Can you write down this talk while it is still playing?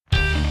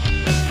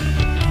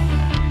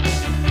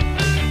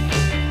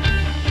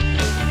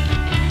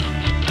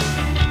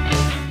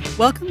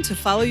Welcome to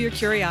Follow Your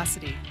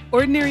Curiosity.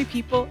 Ordinary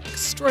people,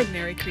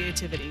 extraordinary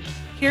creativity.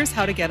 Here's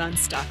how to get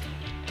unstuck.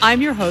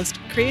 I'm your host,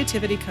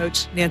 creativity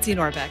coach Nancy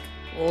Norbeck.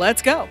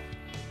 Let's go.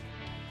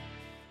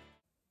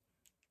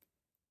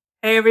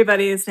 Hey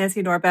everybody, it's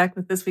Nancy Norbeck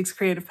with this week's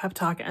Creative Pep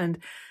Talk, and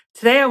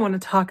today I want to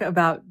talk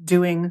about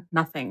doing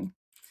nothing.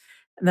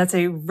 And that's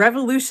a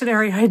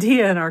revolutionary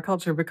idea in our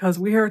culture because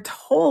we are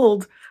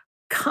told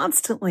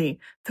constantly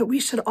that we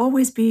should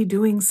always be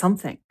doing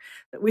something,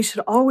 that we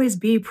should always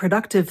be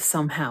productive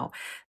somehow,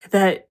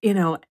 that,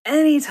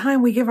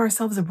 anytime we give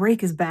ourselves a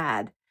break is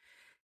bad,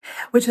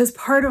 which is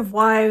part of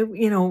why,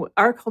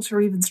 our culture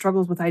even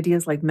struggles with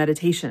ideas like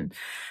meditation.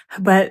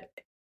 But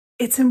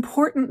it's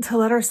important to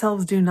let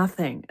ourselves do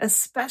nothing,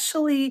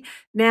 especially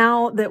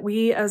now that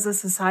we as a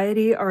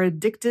society are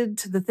addicted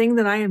to the thing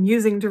that I am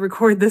using to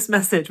record this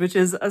message, which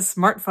is a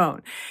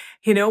smartphone.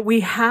 We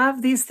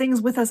have these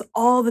things with us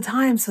all the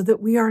time so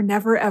that we are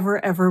never,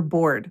 ever, ever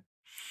bored.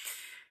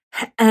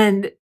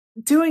 And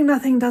doing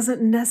nothing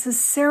doesn't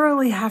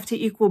necessarily have to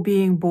equal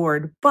being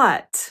bored,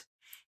 but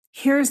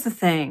here's the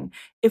thing.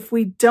 If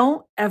we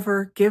don't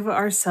ever give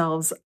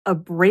ourselves a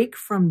break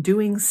from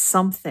doing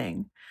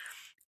something,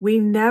 we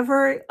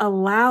never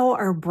allow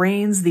our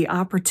brains the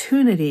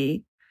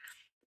opportunity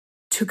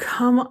to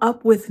come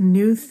up with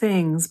new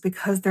things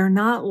because they're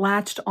not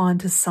latched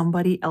onto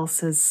somebody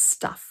else's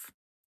stuff.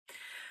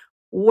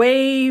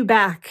 Way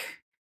back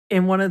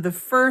in one of the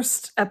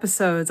first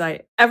episodes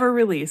I ever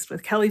released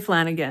with Kelly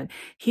Flanagan,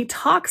 he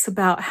talks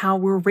about how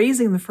we're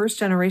raising the first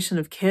generation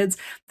of kids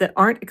that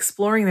aren't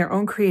exploring their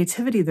own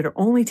creativity, that are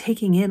only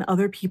taking in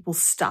other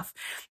people's stuff.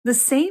 The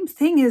same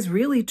thing is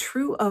really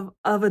true of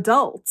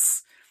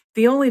adults.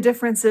 The only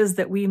difference is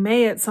that we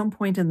may at some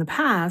point in the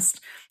past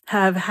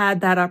have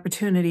had that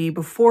opportunity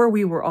before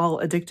we were all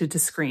addicted to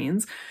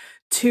screens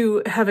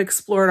to have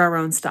explored our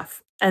own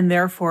stuff and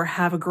therefore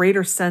have a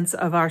greater sense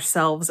of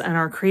ourselves and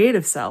our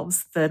creative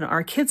selves than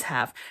our kids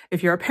have.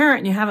 If you're a parent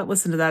and you haven't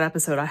listened to that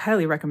episode, I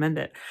highly recommend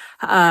it.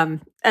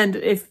 And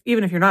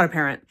even if you're not a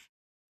parent,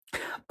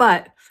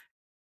 but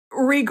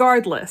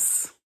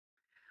regardless,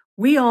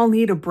 we all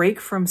need a break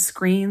from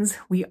screens.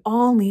 We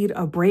all need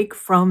a break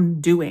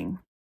from doing.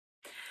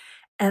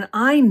 And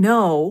I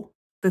know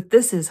that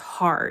this is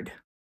hard.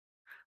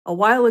 A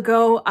while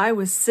ago, I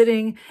was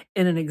sitting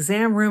in an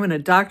exam room in a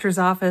doctor's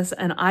office,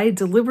 and I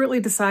deliberately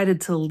decided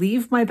to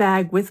leave my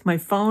bag with my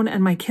phone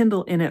and my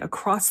Kindle in it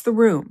across the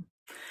room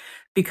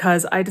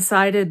because I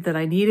decided that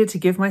I needed to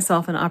give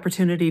myself an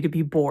opportunity to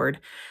be bored.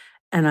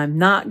 And I'm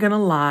not going to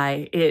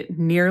lie, it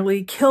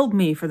nearly killed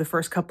me for the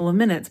first couple of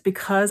minutes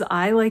because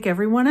I, like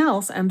everyone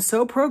else, am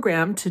so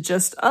programmed to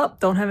just,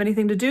 don't have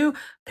anything to do,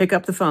 pick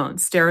up the phone,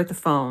 stare at the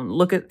phone,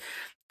 look at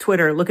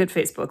Twitter, look at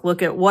Facebook,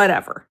 look at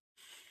whatever.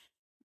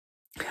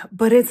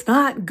 But it's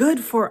not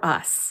good for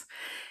us.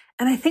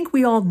 And I think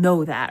we all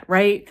know that,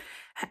 right?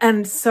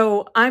 And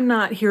so I'm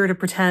not here to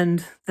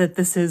pretend that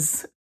this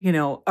is,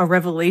 a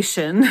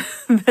revelation,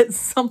 that's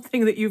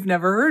something that you've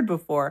never heard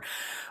before.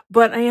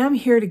 But I am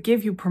here to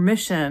give you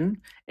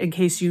permission in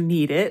case you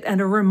need it, and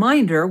a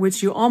reminder,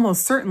 which you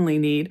almost certainly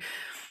need,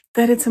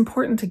 that it's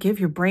important to give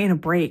your brain a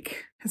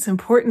break. It's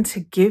important to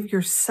give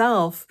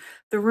yourself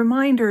the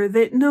reminder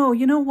that, no,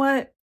 you know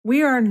what?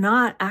 We are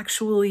not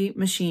actually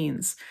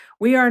machines.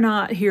 We are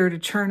not here to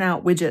churn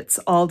out widgets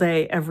all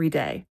day, every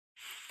day.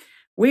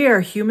 We are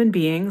human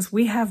beings.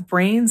 We have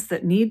brains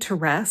that need to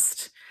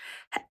rest.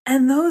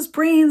 And those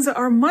brains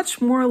are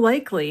much more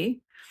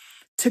likely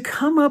to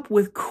come up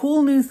with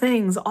cool new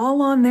things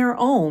all on their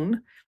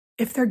own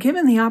if they're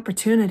given the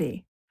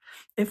opportunity.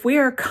 If we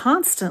are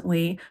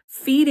constantly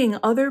feeding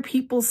other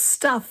people's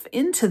stuff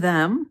into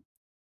them,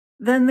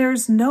 then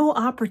there's no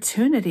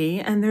opportunity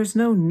and there's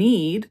no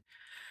need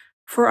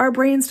for our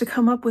brains to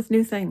come up with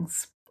new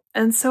things.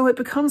 And so it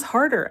becomes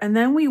harder. And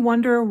then we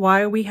wonder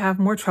why we have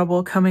more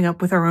trouble coming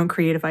up with our own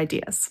creative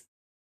ideas.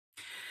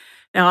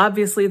 Now,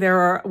 obviously, there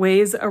are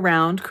ways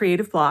around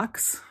creative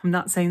blocks. I'm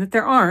not saying that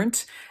there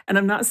aren't, and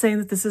I'm not saying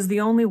that this is the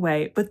only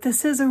way, but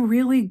this is a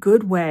really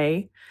good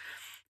way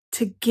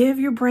to give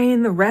your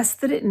brain the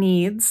rest that it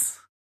needs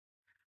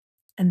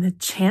and the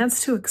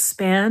chance to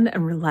expand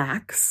and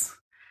relax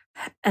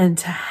and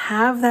to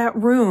have that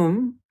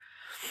room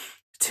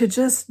to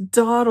just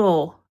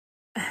dawdle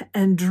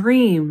and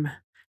dream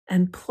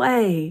and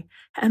play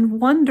and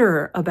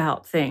wonder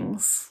about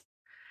things,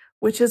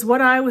 which is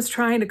what I was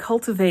trying to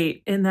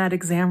cultivate in that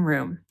exam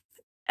room.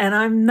 And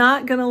I'm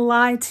not going to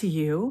lie to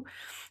you,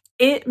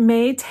 it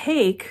may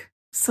take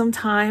some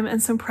time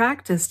and some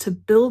practice to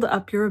build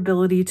up your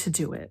ability to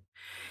do it.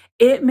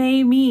 It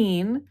may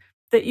mean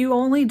that you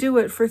only do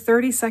it for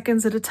 30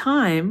 seconds at a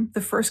time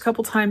the first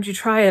couple times you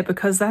try it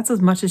because that's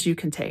as much as you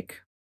can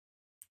take.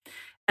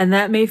 And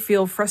that may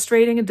feel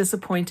frustrating and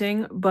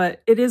disappointing,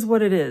 but it is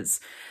what it is.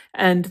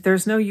 And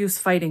there's no use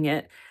fighting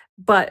it.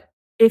 But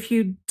if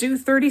you do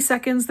 30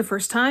 seconds the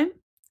first time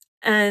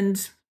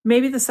and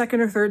maybe the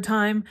second or third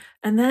time,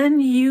 and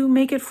then you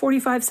make it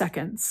 45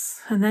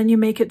 seconds, and then you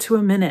make it to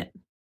a minute,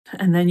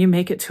 and then you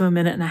make it to a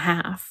minute and a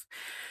half,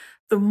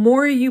 the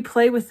more you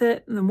play with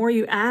it, the more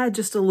you add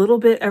just a little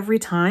bit every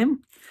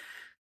time,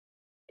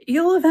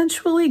 you'll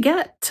eventually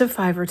get to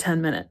 5 or 10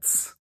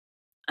 minutes.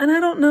 And I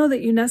don't know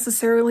that you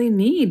necessarily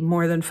need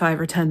more than 5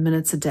 or 10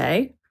 minutes a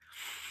day.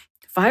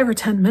 5 or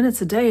 10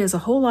 minutes a day is a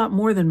whole lot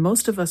more than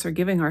most of us are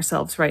giving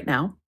ourselves right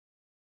now.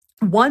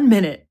 1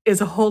 minute is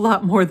a whole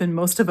lot more than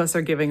most of us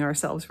are giving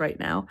ourselves right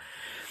now.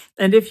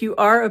 And if you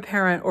are a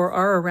parent or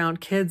are around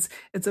kids,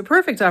 it's a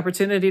perfect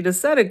opportunity to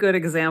set a good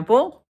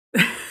example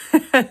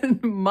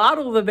and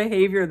model the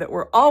behavior that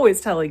we're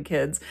always telling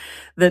kids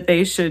that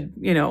they should,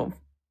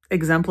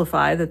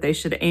 exemplify, that they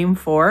should aim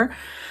for.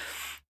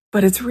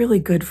 But it's really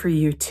good for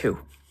you too.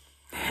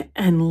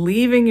 And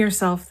leaving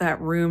yourself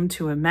that room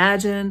to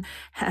imagine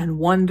and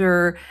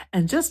wonder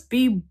and just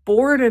be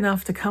bored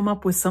enough to come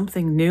up with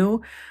something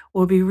new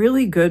will be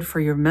really good for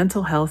your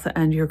mental health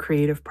and your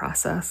creative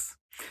process.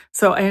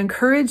 So I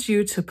encourage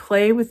you to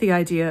play with the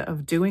idea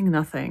of doing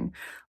nothing.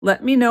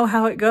 Let me know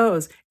how it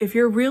goes. If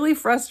you're really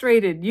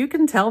frustrated, you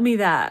can tell me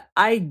that.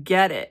 I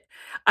get it.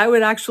 I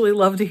would actually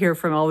love to hear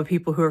from all the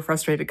people who are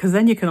frustrated, because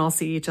then you can all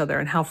see each other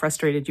and how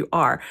frustrated you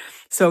are.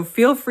 So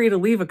feel free to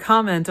leave a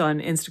comment on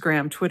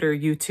Instagram, Twitter,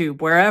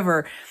 YouTube,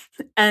 wherever,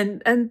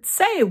 and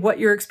say what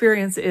your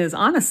experience is,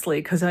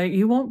 honestly, because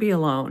you won't be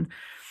alone.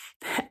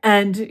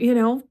 And,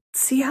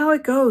 see how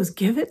it goes.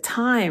 Give it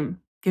time.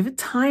 Give it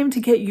time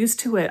to get used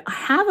to it. I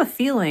have a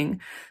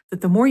feeling that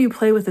the more you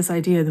play with this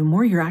idea, the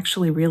more you're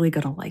actually really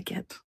going to like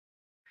it.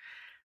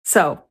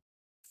 So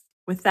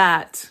with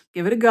that,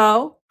 give it a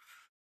go.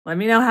 Let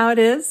me know how it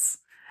is,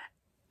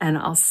 and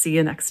I'll see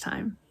you next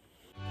time.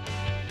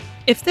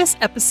 If this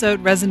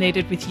episode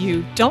resonated with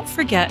you, don't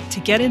forget to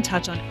get in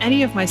touch on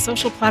any of my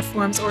social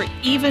platforms or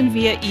even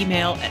via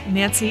email at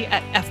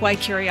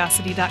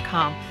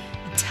nancy@fycuriosity.com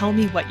and tell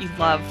me what you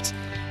loved.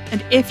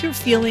 And if you're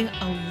feeling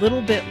a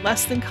little bit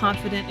less than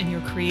confident in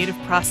your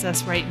creative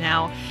process right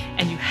now,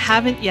 and you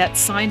haven't yet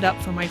signed up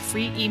for my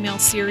free email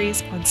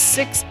series on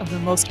 6 of the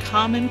most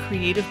common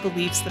creative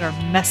beliefs that are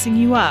messing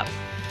you up,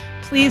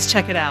 please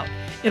check it out.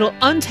 It'll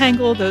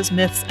untangle those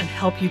myths and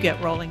help you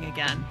get rolling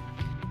again.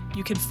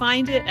 You can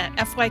find it at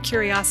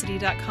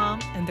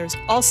fycuriosity.com, and there's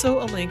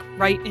also a link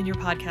right in your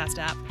podcast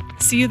app.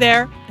 See you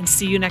there, and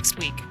see you next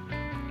week.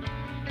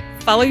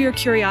 Follow Your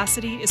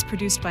Curiosity is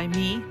produced by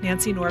me,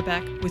 Nancy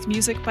Norbeck, with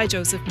music by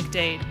Joseph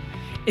McDade.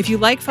 If you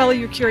like Follow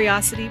Your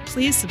Curiosity,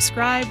 please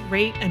subscribe,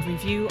 rate, and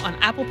review on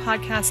Apple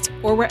Podcasts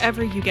or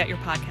wherever you get your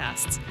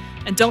podcasts.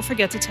 And don't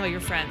forget to tell your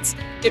friends.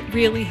 It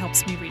really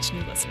helps me reach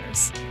new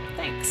listeners.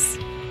 Thanks.